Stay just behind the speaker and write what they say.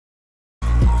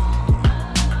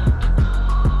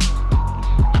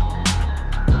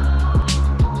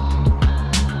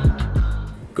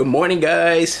Good morning,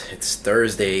 guys. It's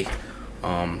Thursday.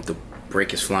 The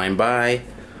break is flying by.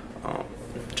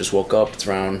 Just woke up. It's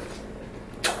around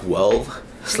 12.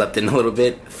 Slept in a little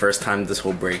bit. First time this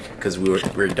whole break because we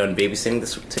were done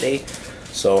babysitting today.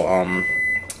 So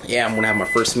yeah, I'm gonna have my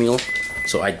first meal.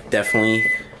 So I definitely,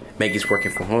 Maggie's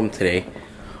working from home today.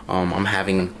 I'm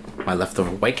having my leftover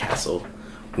White Castle.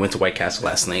 We went to White Castle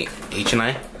last night, H and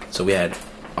I. So we had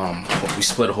we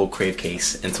split a whole crave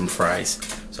case and some fries.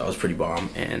 So I was pretty bomb,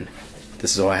 and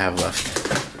this is all I have left.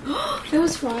 That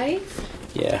was fries?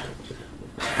 Yeah.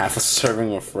 Half a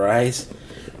serving of fries,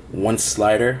 one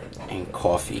slider, and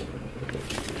coffee.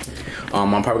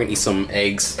 I'm probably gonna eat some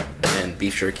eggs and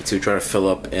beef jerky too, try to fill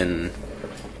up in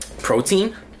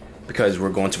protein because we're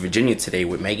going to Virginia today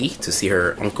with Maggie to see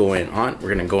her uncle and aunt. We're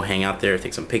gonna go hang out there,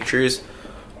 take some pictures.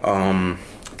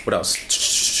 What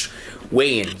else?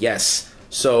 Weigh in, yes.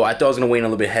 So I thought I was gonna weigh in a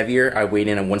little bit heavier. I weighed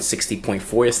in at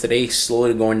 160.4 yesterday,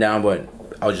 slowly going down, but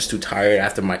I was just too tired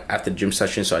after the gym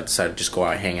session, so I decided to just go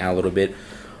out and hang out a little bit.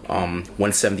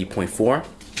 170.4,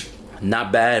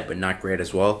 not bad, but not great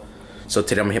as well. So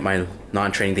today I'm gonna hit my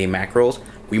non-training day macros.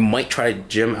 We might try a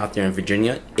gym out there in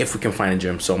Virginia if we can find a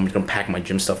gym. So I'm gonna pack my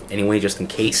gym stuff anyway, just in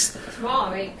case.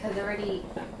 Tomorrow, right? Because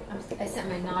I sent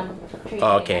my non-training.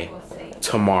 Oh, okay.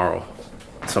 Tomorrow.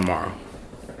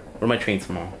 What am I training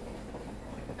tomorrow?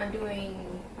 I'm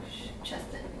doing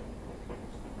Cheston.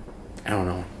 I don't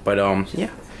know, but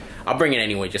yeah, I'll bring it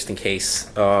anyway just in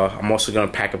case. I'm also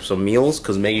gonna pack up some meals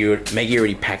because Maggie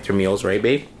already packed her meals, right,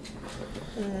 babe?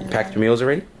 You packed your meals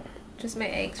already? Just my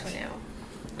eggs for now.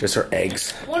 Just her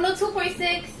eggs.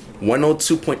 102.6.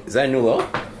 102 Is that a new low?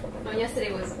 No,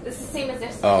 yesterday was. This is the same as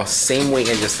yesterday. Oh, same weight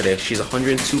as yesterday. She's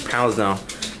 102 pounds now.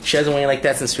 She hasn't weighed like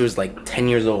that since she was like 10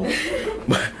 years old.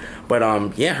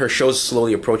 but yeah, her show's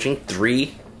slowly approaching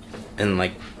 3 in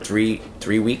like three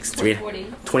weeks,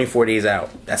 24 days out.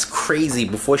 That's crazy.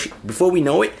 Before we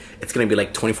know it, it's gonna be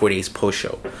like 24 days post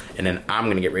show, and then I'm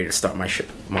gonna get ready to start my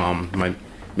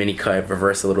mini cut,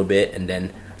 reverse a little bit, and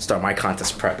then start my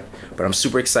contest prep. But I'm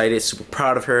super excited, super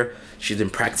proud of her. She's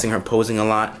been practicing her posing a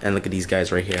lot, and look at these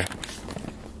guys right here.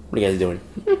 What are you guys doing?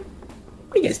 What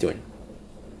are you guys doing?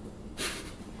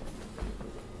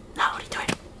 Oh, what are you doing?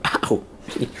 Ow.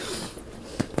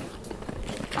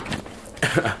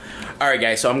 Alright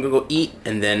guys, so I'm gonna go eat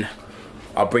and then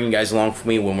I'll bring you guys along with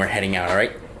me when we're heading out,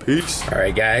 alright? Peace.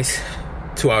 Alright guys,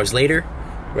 2 hours later,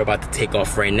 we're about to take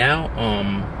off right now.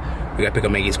 We gotta pick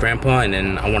up Maggie's grandpa, and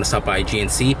then I wanna stop by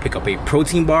GNC, pick up a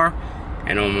protein bar,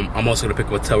 and I'm also gonna pick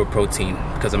up a tub of protein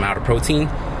because I'm out of protein,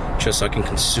 just so I can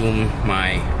consume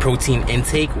my protein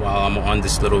intake while I'm on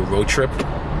this little road trip.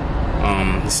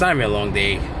 It's not even a long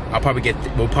day.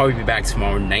 We'll probably be back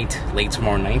tomorrow night, late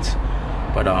tomorrow night.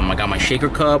 But I got my shaker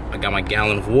cup, I got my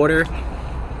gallon of water.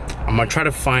 I'm gonna try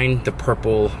to find the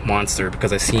purple monster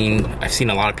because I've seen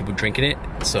a lot of people drinking it,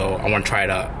 so I want to try it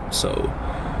out. So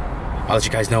I'll let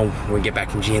you guys know when we get back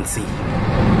from GNC.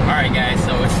 All right, guys.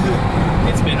 So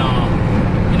it's been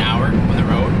an hour on the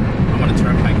road. I'm on a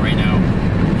turnpike right now,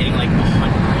 hitting like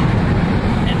 100,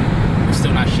 and we're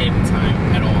still not shaving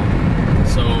time at all.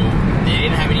 So they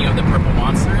didn't have any of the purple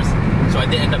monsters. So I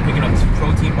did end up picking up 2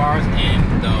 protein bars and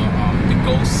the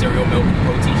Ghost cereal milk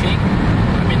protein shake.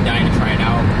 I've been dying to try it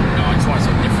out. I just want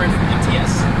something different from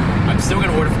MTS. I'm still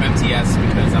gonna order from MTS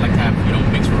because I like to have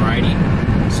mixed variety.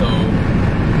 So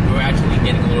we were actually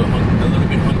getting a little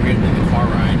bit hungry in the car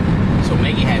ride. So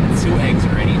Maggie had 2 eggs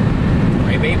already,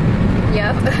 right, babe?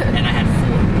 Yep. And I had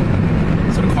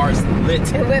 4. So the car is lit.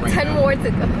 And we have 10 more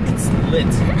to go. It's lit.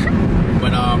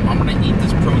 But I'm gonna eat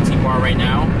this protein bar right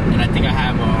now, and I think I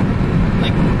have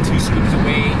like 2 scoops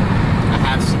away.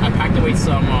 I packed away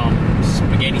some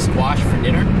spaghetti squash for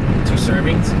dinner, 2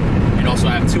 servings, and also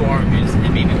I have 2 oranges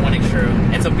and maybe 1 extra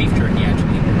and some beef jerky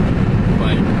actually.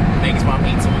 But Maggie's mom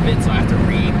ate some of it, so I have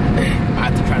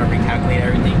to try to recalculate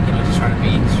everything, just try to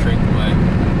be strict. But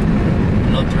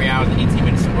another 3 hours and 18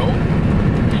 minutes to roll,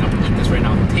 and I'm gonna eat this right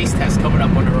now. The taste test coming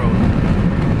up on the road.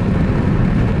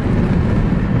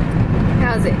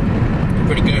 How's it?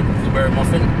 Pretty good. Blueberry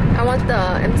muffin. I want the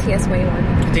MTS way one.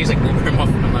 It tastes like blueberry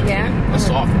muffin. I'm not kidding. It's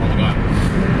soft. Oh my god.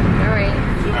 Alright.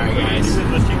 Alright guys.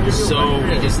 So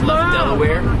we just left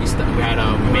Delaware. We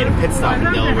made a pit stop in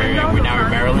Delaware, and we're now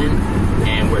in Maryland.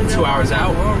 And we're 2 hours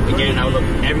out. Again, I look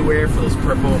everywhere for those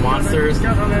purple monsters.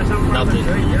 Nothing.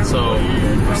 So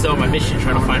I'm still on my mission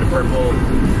trying to find a purple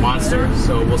monster.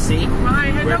 So we'll see.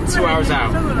 We're 2 hours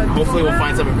out. Hopefully we'll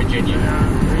find some in Virginia.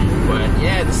 But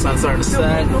yeah, the sun's starting to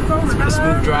set. It's been a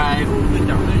smooth drive.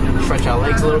 Stretch our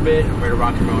legs a little bit. We're ready to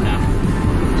rock and roll now.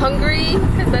 hungry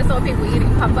because that's all people eating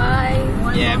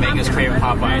Popeyes. Yeah, Megan's craving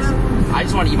Popeyes. I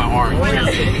just want to eat my orange.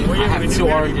 I have 2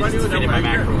 oranges to fit in my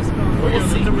macros. We'll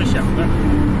see.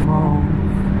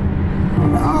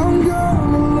 I'm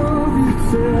gonna love you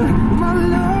till my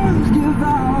lungs give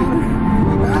out.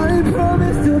 I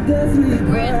promise to death we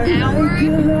We're an hour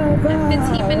and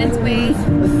 15 minutes away. I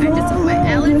just took my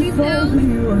allergy pills.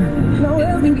 There's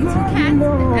gonna be 2 cats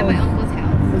at my uncle's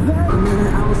house.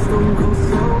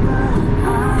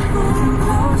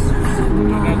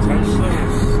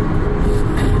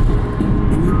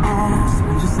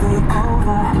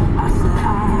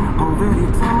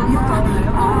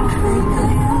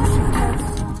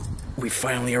 We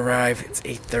finally arrived. It's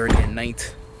 8:30 at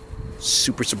night.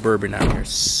 Super suburban out here.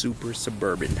 Super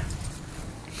suburban.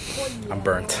 I'm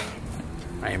burnt.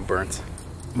 I am burnt.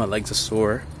 My legs are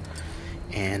sore.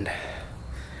 And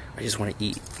I just want to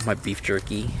eat my beef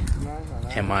jerky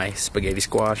and my spaghetti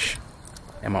squash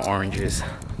and my oranges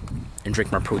and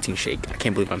drink my protein shake. I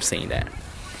can't believe I'm saying that.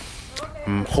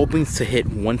 I'm hoping to hit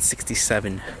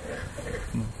 167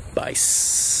 by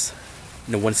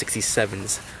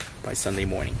 167s by Sunday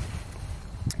morning.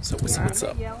 So we'll see what's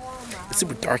up. It's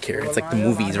super dark here. It's like the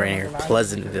movies right here.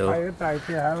 Pleasantville.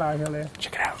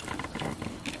 Check it out.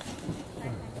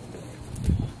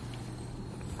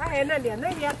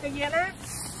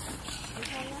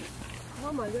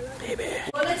 Baby.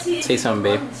 Say something,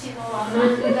 babe.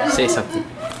 Say something.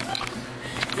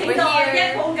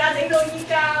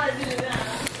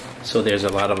 So there's a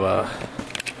lot of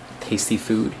tasty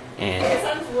food, and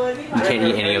you can't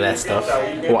eat any of that stuff.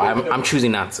 Well, I'm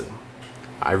choosing not to.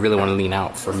 I really want to lean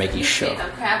out for Maggie's show.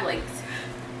 Crab legs.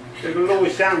 It's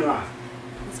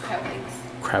crab legs.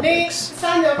 Crab legs.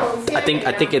 I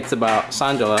think it's about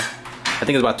Sandra. I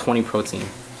think it's about 20 protein.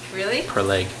 Really? Per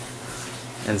leg,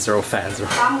 and 0 fat and 0.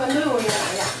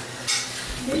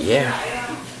 But yeah.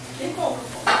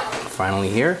 Finally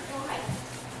here.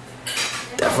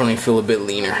 Definitely feel a bit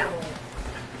leaner.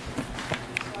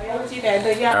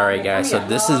 Alright guys, so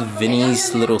this is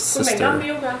Vinny's little sister.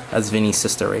 That's Vinny's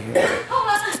sister right here.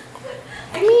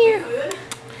 Come here.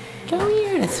 Come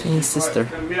here. That's Vinny's sister.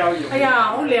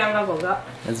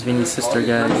 That's Vinny's sister,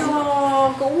 guys.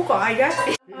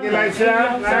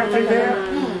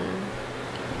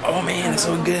 Oh man, it's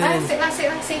so good. I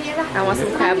want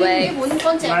some crab legs. What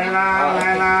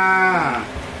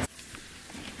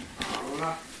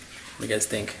do you guys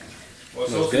think?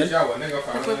 Looks good?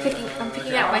 I'm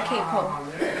picking out my cake pole.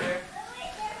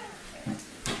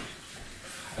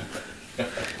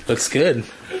 Looks good.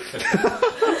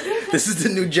 This is the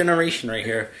new generation right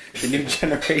here. The new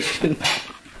generation.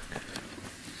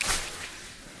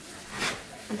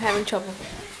 I'm having trouble.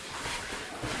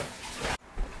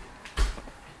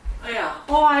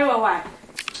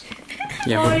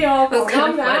 Yeah. It's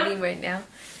kind of funny right now.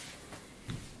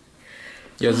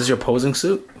 Yo, is this your posing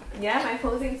suit? Yeah, my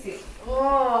posing suit. Come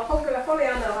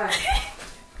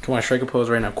on, strike a pose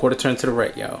right now. Quarter turn to the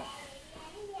right, yo.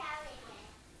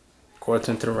 Quarter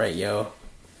turn to the right, yo.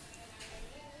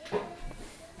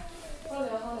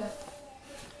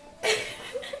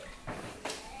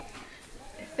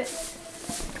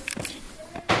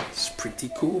 It's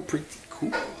pretty cool, pretty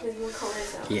cool.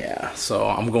 Yeah, so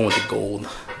I'm going with the gold.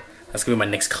 That's gonna be my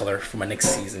next color for my next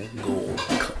season. Gold.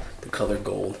 The color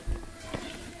gold.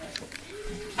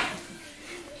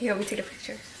 Here, we take a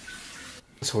picture.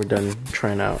 So we're done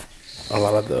trying out a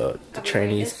lot of the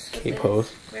Chinese K-pose.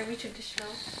 Very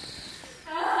traditional.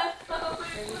 And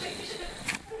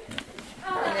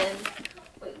then,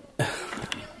 wait.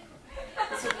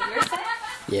 This will be your set?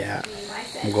 Yeah, My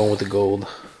set. I'm going with the gold.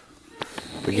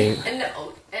 We're getting, And the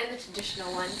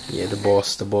traditional one. yeah, the boss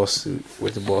suit.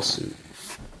 Where's the boss suit?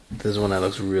 This is one that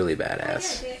looks really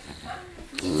badass.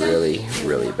 Really,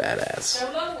 really badass.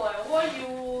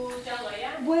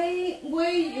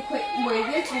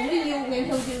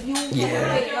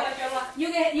 Yeah.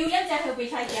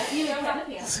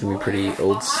 It's gonna be pretty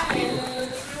old school.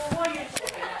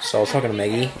 So I was talking to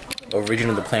Maggie.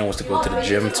 Originally the plan was to go to the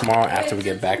gym tomorrow after we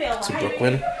get back to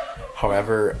Brooklyn.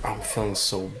 However, I'm feeling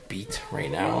so beat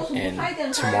right now, and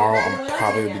tomorrow I'm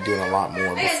probably gonna be doing a lot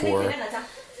more before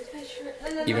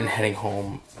even heading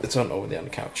home. It's on over there on the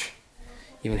couch.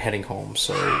 Even heading home,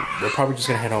 so we're probably just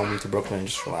gonna head home to Brooklyn and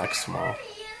just relax tomorrow.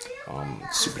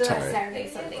 Super tired. Saturday,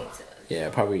 Sunday. Yeah,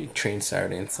 probably train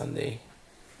Saturday and Sunday.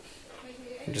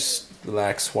 And just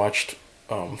relax. Watched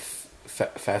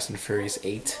Fast and Furious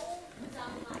 8.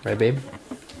 Right, babe?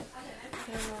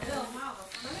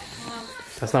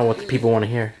 That's not what the people want to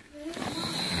hear.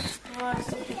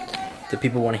 The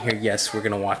people want to hear, yes, we're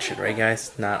gonna watch it, right,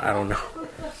 guys? Not, I don't know.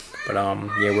 But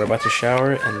yeah, we're about to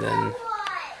shower and then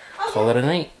call it a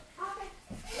night.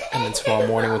 And then tomorrow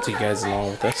morning we'll take you guys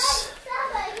along with us.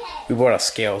 We brought our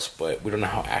scales, but we don't know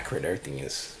how accurate everything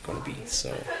is going to be.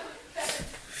 So,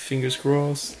 fingers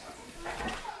crossed.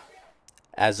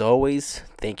 As always,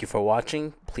 thank you for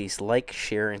watching. Please like,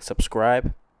 share, and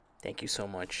subscribe. Thank you so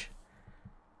much.